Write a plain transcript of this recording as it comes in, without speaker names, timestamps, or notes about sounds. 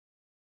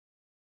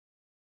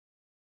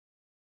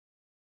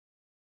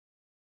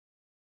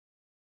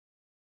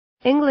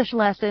English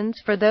lessons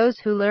for those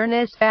who learn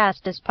as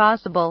fast as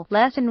possible.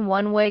 Lesson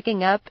 1.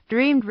 Waking up.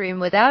 Dream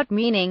without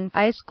meaning.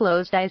 Eyes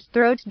closed, eyes,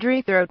 throat,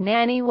 dry throat,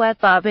 nanny wet,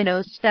 bobby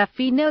nose,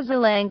 stuffy nose,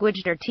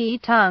 language, dirty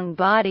tongue,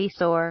 body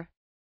sore.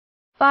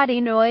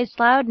 Body noise,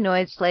 loud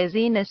noise,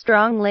 laziness,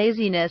 strong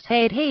laziness,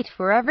 hate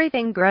for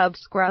everything, grub,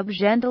 scrub,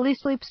 gently,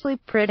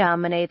 sleep,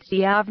 predominates,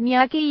 yav,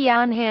 yucky,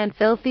 yawn, hand,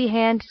 filthy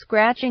hand,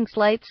 scratching,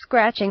 slight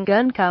scratching,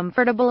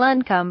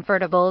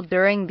 uncomfortable,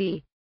 during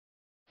the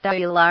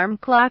alarm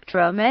clock,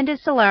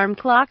 tremendous alarm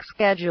clock,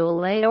 schedule,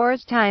 late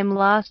hours, time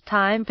lost,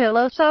 time,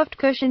 pillow, soft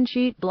cushion,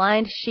 sheet,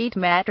 blind sheet,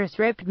 mattress,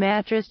 ripped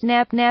mattress,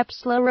 nap,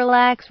 slow,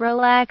 relax,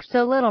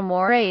 a little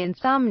more,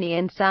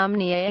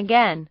 insomnia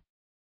again.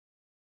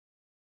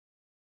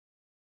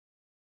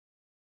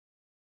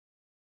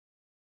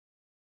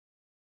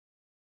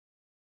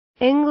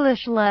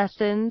 English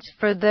lessons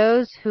for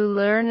those who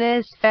learn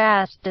as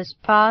fast as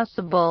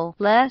possible.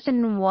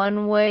 Lesson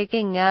 1.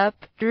 Waking up.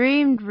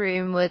 Dream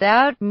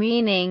without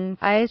meaning.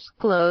 Eyes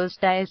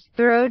closed, eyes,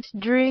 throat,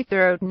 dry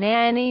throat,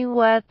 nanny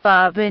wet,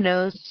 bobby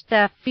nose,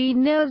 stuffy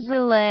nose,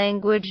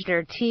 language,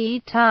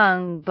 dirty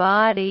tongue,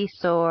 body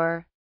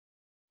sore.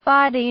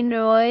 Body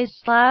noise,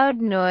 loud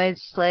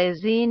noise,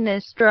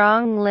 laziness,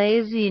 strong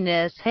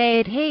laziness,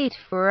 hate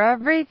for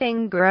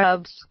everything,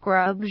 grub,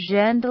 scrub,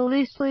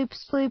 gently, sleep,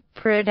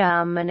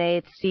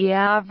 predominates,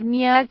 yav,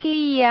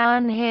 yucky,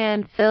 yawn,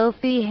 hand,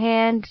 filthy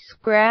hand,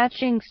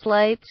 scratching,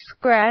 slight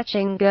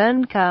scratching,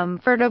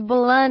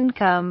 uncomfortable,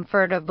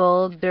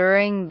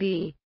 during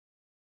the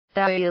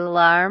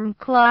alarm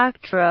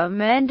clock,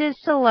 tremendous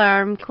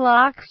alarm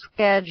clock,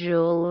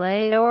 schedule,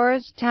 late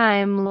hours,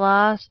 time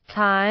lost,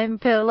 time,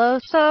 pillow,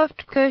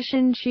 soft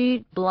cushion,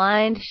 sheet,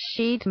 blind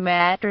sheet,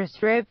 mattress,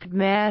 ripped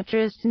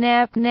mattress,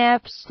 nap,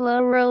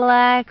 slow,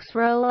 relax,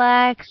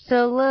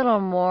 a little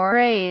more,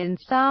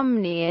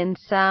 insomnia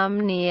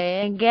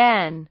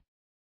again.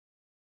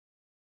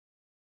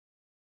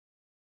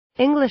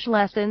 English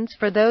lessons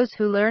for those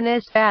who learn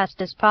as fast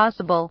as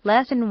possible.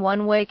 Lesson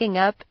 1. Waking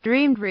up.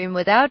 Dream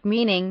without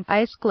meaning.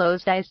 Eyes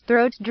closed, eyes,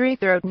 throat, dry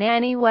throat,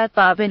 nanny wet,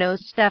 bobby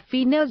nose,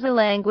 stuffy nose,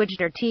 language,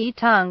 dirty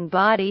tongue,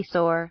 body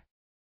sore.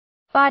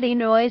 Body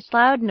noise,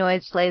 loud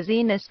noise,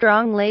 laziness,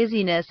 strong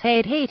laziness,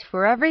 hate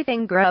for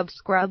everything, grub,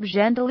 scrub,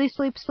 gently,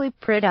 sleep,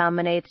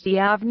 predominates,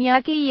 yav,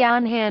 yucky,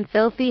 yawn, hand,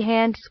 filthy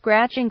hand,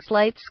 scratching,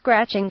 slight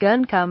scratching,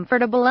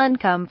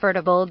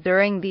 uncomfortable,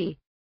 during the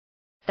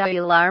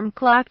alarm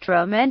clock,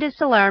 tremendous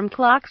alarm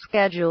clock,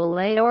 schedule,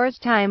 late hours,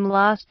 time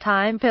lost,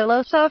 time,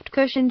 pillow, soft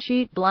cushion,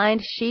 sheet,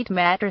 blind sheet,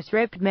 mattress,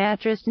 ripped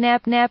mattress,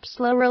 nap,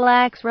 slow,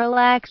 relax, a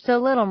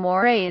little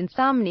more,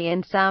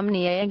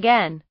 insomnia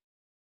again.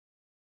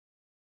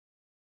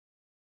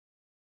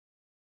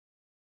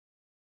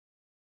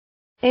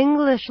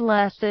 English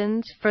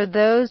lessons for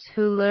those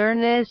who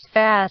learn as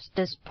fast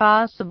as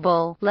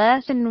possible.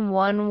 Lesson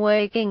 1.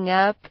 Waking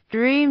up.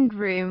 Dream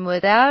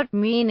without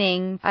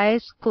meaning.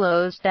 Eyes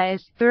closed,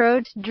 eyes,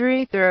 throat,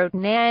 dry throat,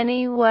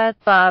 nanny wet,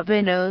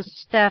 bobby nose,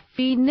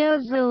 stuffy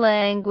nose,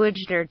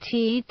 language,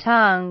 dirty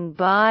tongue,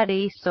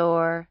 body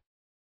sore.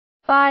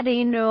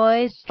 Body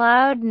noise,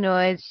 loud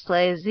noise,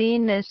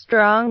 laziness,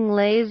 strong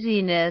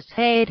laziness,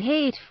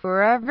 hate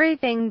for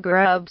everything,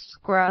 grub,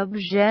 scrub,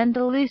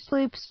 gently,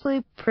 sleep,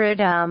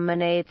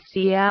 predominates,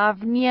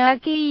 yav,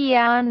 yucky,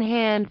 yawn,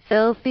 hand,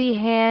 filthy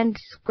hand,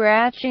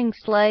 scratching,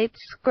 slight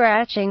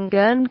scratching,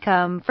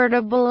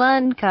 uncomfortable,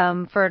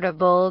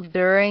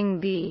 during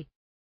the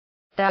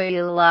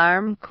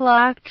alarm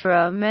clock,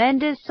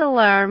 tremendous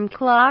alarm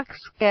clock,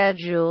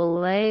 schedule,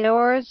 late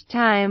hours,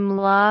 time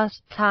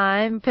lost,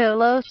 time,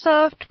 pillow,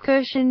 soft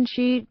cushion,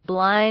 sheet,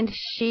 blind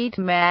sheet,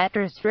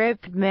 mattress,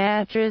 ripped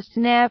mattress,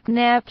 nap,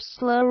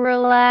 slow,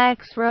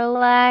 relax,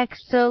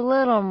 a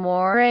little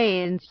more,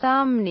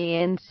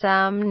 insomnia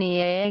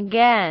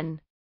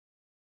again.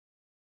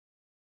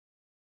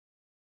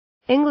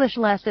 English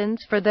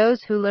lessons for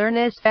those who learn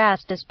as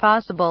fast as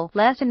possible.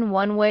 Lesson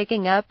 1.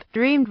 Waking up.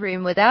 Dream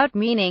without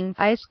meaning.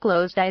 Eyes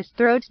closed, eyes,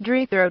 throat,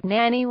 dry throat,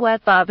 nanny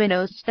wet, bobby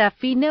nose,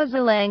 stuffy nose,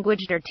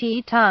 language,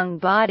 dirty tongue,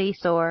 body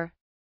sore.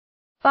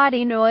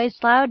 Body noise,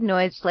 loud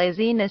noise,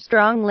 laziness,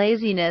 strong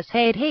laziness,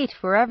 hate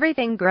for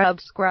everything,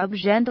 grub, scrub,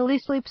 gently,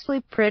 sleep,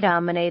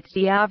 predominates,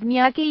 yav,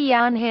 yucky,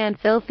 yawn, hand,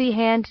 filthy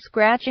hand,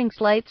 scratching,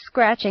 slight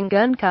scratching,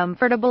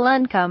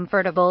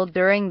 uncomfortable,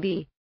 during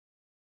the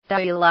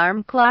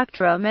alarm clock,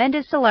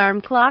 tremendous alarm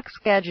clock,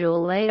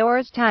 schedule, late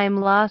hours, time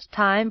lost,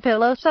 time,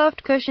 pillow,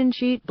 soft cushion,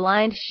 sheet,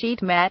 blind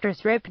sheet,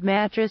 mattress, ripped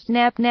mattress,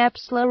 nap,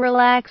 slow,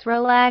 relax,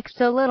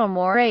 a little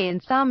more,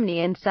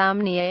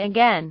 insomnia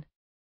again.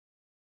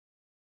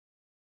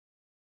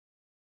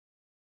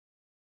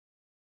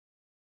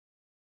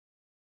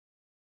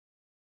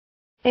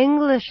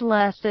 English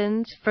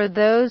lessons for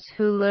those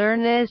who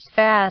learn as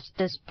fast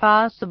as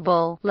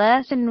possible.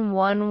 Lesson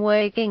 1.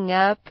 Waking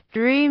up.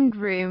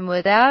 Dream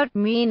without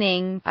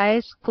meaning.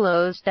 Eyes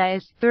closed,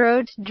 eyes,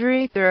 throat,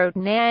 dry throat,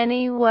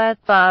 nanny wet,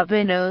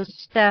 bobby nose,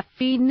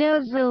 stuffy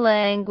nose,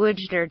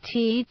 language,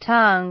 dirty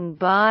tongue,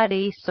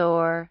 body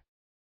sore.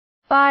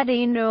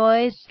 body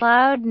noise,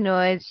 loud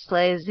noise,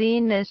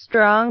 laziness,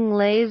 strong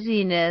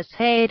laziness,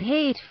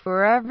 hate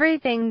for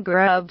everything,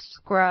 grub,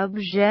 scrub,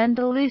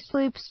 gently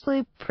sleep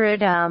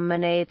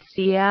predominates,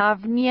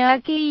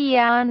 yucky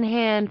yawn,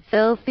 hand,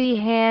 filthy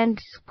hand,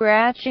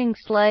 scratching,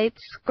 slight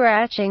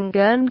scratching,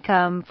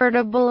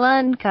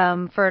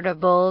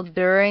 uncomfortable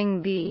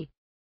during the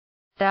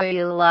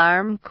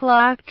alarm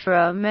clock,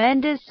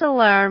 tremendous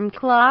alarm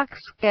clock,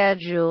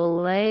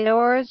 schedule, late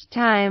hours,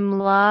 time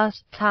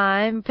lost,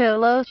 time,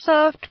 pillow,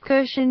 soft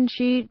cushion,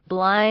 sheet,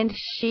 blind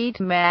sheet,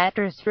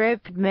 mattress,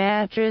 ripped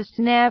mattress,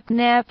 nap,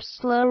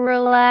 slow,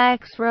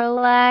 relax,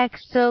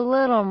 a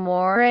little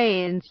more,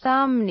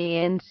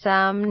 insomnia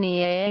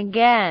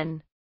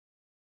again.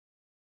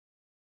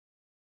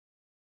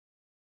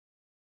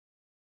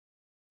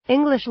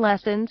 English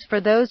lessons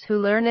for those who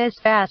learn as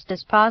fast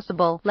as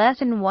possible.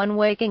 Lesson 1.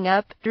 Waking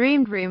up,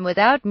 dream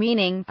without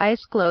meaning, eyes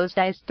closed,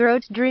 eyes,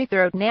 throat,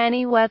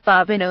 nanny, wet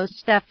bobby nose,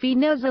 stuffy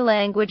nose,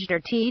 language,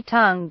 dirty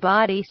tongue,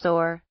 body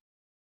sore.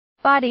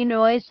 Body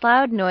noise,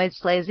 loud noise,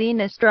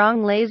 laziness,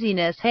 strong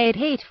laziness,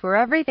 hate for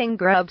everything,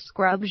 grub,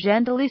 scrub,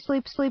 gently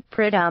sleep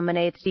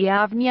predominates,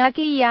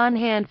 yucky yawn,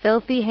 hand,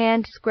 filthy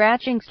hand,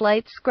 scratching,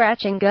 slight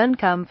scratching,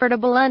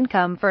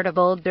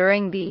 uncomfortable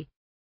during the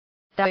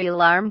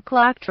alarm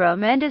clock,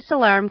 tremendous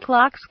alarm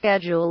clock,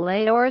 schedule,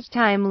 late hours,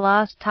 time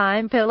lost,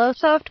 time, pillow,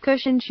 soft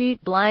cushion,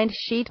 sheet, blind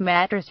sheet,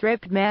 mattress,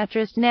 ripped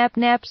mattress, nap,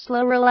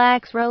 slow,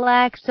 relax,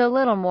 a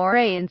little more,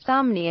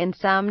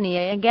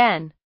 insomnia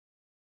again.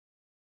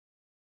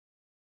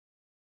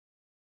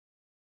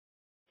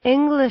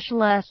 English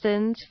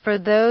lessons for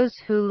those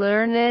who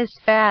learn as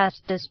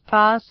fast as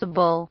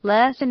possible.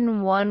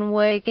 Lesson 1.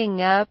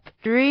 Waking up,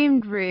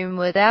 dream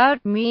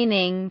without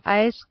meaning,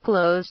 eyes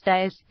closed,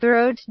 eyes,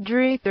 throat,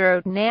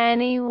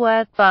 nanny,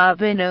 wet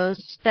bobby nose,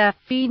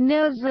 stuffy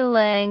nose,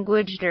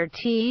 language,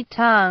 dirty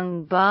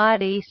tongue,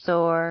 body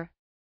sore.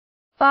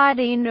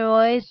 Body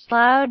noise,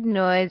 loud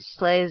noise,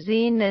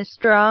 laziness,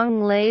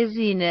 strong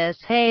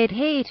laziness,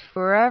 hate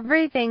for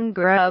everything,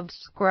 grub,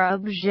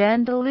 scrub,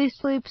 gently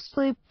sleep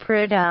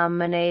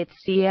predominates,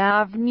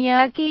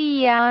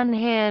 yucky yawn,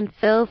 hand,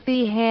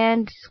 filthy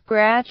hand,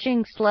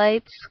 scratching,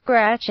 slight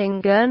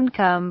scratching,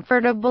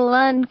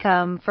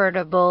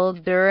 uncomfortable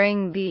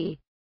during the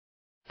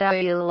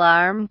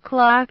alarm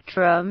clock,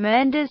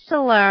 tremendous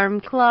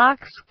alarm clock,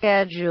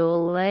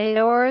 schedule, late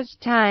hours,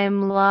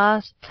 time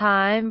lost,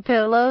 time,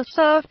 pillow,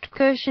 soft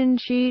cushion,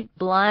 sheet,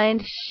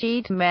 blind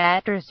sheet,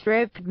 mattress,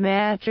 ripped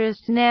mattress,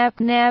 nap,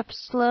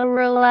 slow,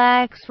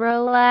 relax,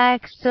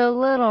 a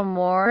little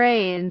more,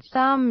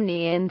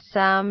 insomnia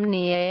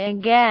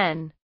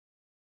again.